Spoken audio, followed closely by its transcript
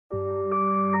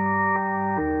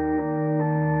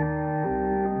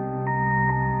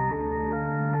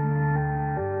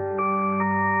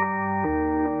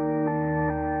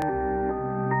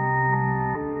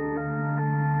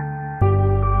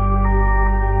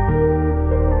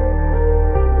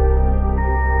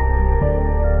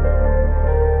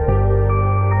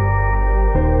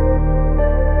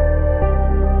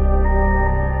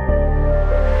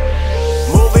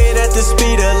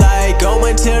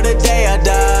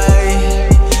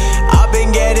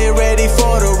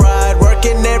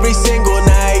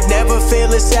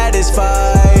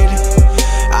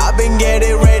satisfied. I've been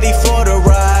getting ready for the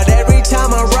ride. Every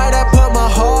time I write, I put my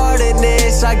heart in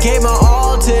this. I gave my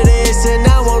all to this, and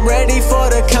now I'm ready for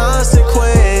the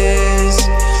consequence.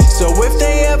 So if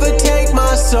they ever take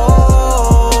my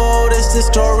soul, it's the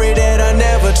story that I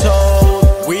never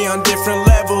told. We on different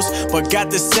levels, but got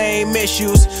the same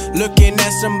issues. Looking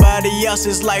at somebody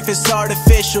else's life, it's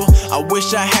artificial. I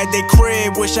wish I had their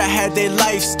crib, wish I had their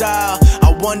lifestyle.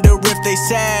 I wonder if they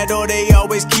sad or they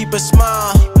always keep a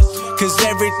smile. Cause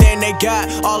everything they got,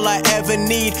 all I ever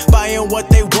need. Buying what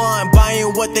they want,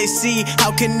 buying what they see.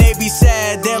 How can they be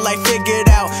sad? They're like figured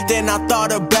out. Then I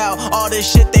thought about all the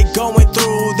shit they going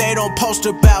through, they don't post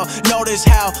about. Notice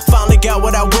how finally got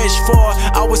what I wished for.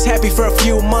 I was happy for a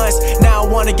few months, now I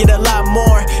wanna get a lot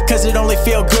more. Cause it only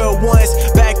feel good once.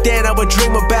 Back then I would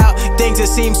dream about things that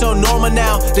seem so normal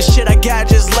now. The shit I got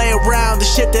just lay around, the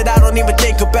shit that I don't even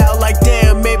think about. Like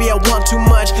damn, maybe I want too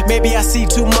much, maybe I see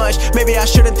too much. Maybe I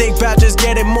shouldn't think about just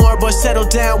getting more, but settle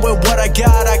down with what I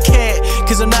got. I can't,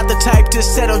 cause I'm not the type to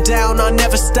settle down. I'll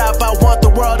never stop, I want the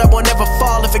world, I won't ever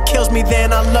fall. If it kills me,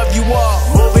 then I love you all.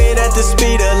 Moving at the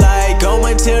speed of light,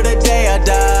 going till the day I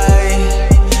die.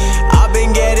 I've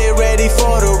been getting ready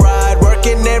for the ride,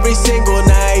 working every single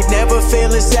night, never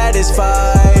feeling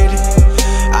satisfied.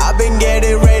 I've been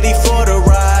getting ready for the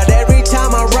ride. Every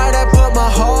time I write, I put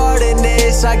my heart in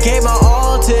this. I gave my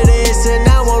all to this, and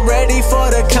now I'm ready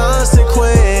for the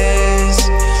consequence.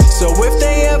 So if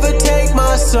they ever take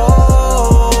my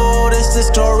soul, it's the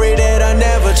story that I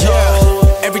never told.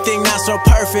 Everything not so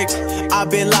perfect,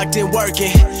 I've been locked in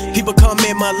working. People come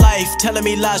in my life, telling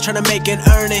me lies, trying to make an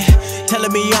earning.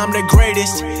 Telling me I'm the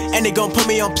greatest, and they gon' put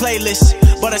me on playlists.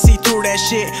 But I see through that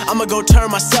shit, I'ma go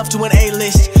turn myself to an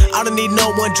A-list. I don't need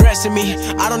no one dressing me,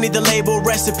 I don't need the label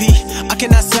recipe. I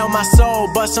cannot sell my soul,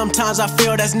 but sometimes I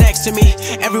feel that's next to me.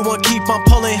 Everyone keep on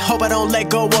pulling, hope I don't let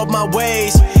go of my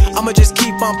ways. I'ma just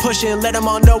keep on pushing, let them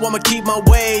all know I'ma keep my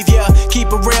wave, yeah. Keep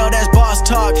it real, that's boss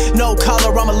talk. No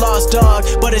collar, I'm a lost dog,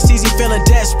 but it's easy feeling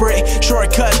desperate.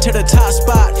 Shortcut to the top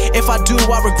spot, if I do,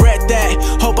 I regret that.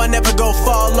 Hope I never go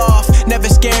fall off, never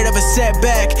scared of a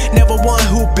setback. Never one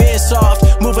who been soft,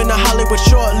 moving to Hollywood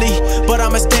shortly, but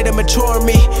I'ma stay to mature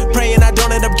me. Praying I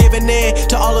don't end up giving in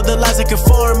to all of the lies that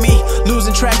conform me.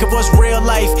 Losing track of what's real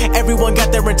life, everyone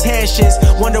got their intentions.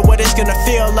 Wonder what it's gonna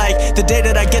feel like the day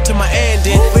that I get to my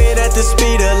ending. Moving at the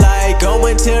speed of light,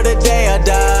 going till the day I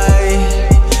die.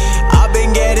 I've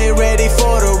been getting ready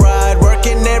for the ride,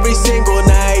 working every single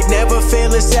night, never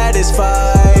feeling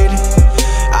satisfied.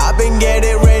 I've been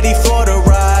getting ready for the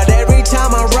ride. Every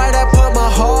time I write, I put my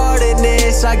heart in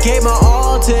this. I gave my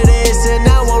all to this, and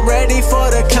now I'm ready for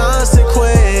the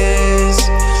consequence.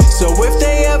 So if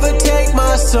they ever take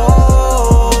my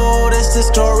soul, it's the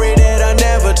story that I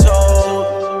never told.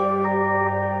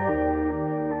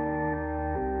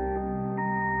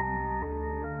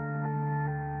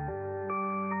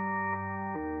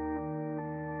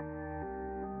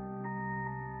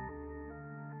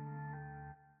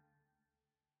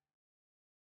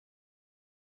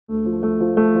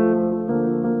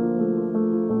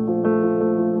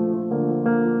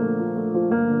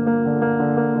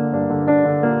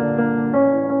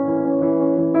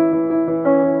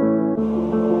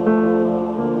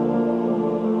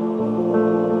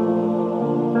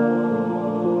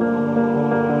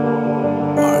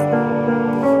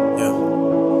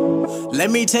 Let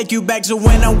me take you back to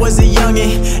when I was a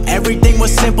youngin'. Everything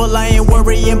was simple, I ain't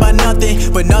worrying about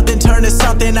nothing. But nothing turned to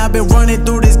something, I've been running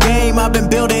through this game. I've been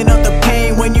building up the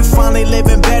pain. When you finally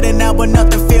living better now, but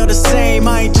nothing feel the same.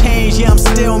 I ain't changed, yeah, I'm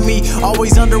still me.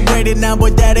 Always underrated now,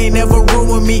 but that ain't never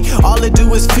ruined me. All it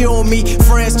do is fuel me.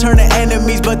 Friends turn to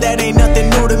enemies, but that ain't nothing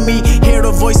new to me. Hear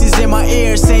the voices in my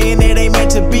ear saying it ain't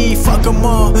meant to be. Fuck them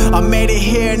all, I made it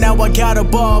here, now I got a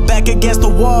ball. Back against the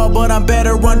wall, but I'm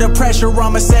better under pressure,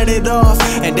 I'ma set it off.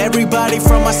 And everybody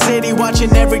from my city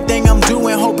watching everything I'm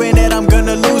doing, hoping that I'm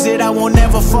gonna lose it, I won't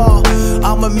never fall.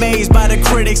 I'm amazed by the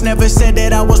critics, never said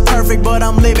that I was perfect, but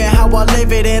I'm living how I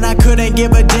live it. And I couldn't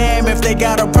give a damn if they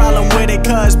got a problem with it,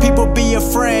 cause people be a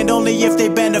friend only if they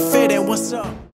benefiting. What's up?